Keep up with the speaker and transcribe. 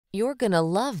You're gonna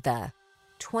love the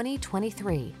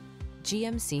 2023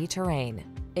 GMC Terrain.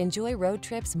 Enjoy road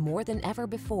trips more than ever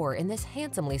before in this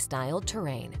handsomely styled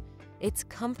Terrain. Its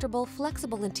comfortable,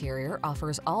 flexible interior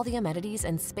offers all the amenities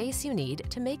and space you need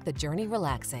to make the journey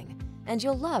relaxing. And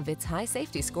you'll love its high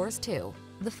safety scores too.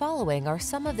 The following are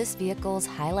some of this vehicle's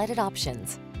highlighted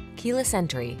options: keyless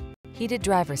entry, heated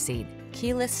driver's seat,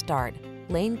 keyless start,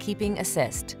 lane keeping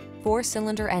assist,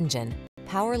 4-cylinder engine,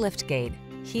 power liftgate,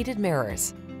 heated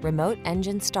mirrors, remote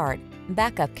engine start,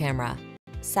 backup camera,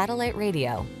 satellite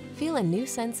radio. Feel a new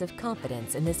sense of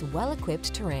confidence in this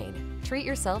well-equipped Terrain. Treat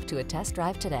yourself to a test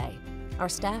drive today. Our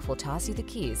staff will toss you the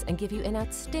keys and give you an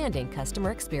outstanding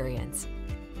customer experience.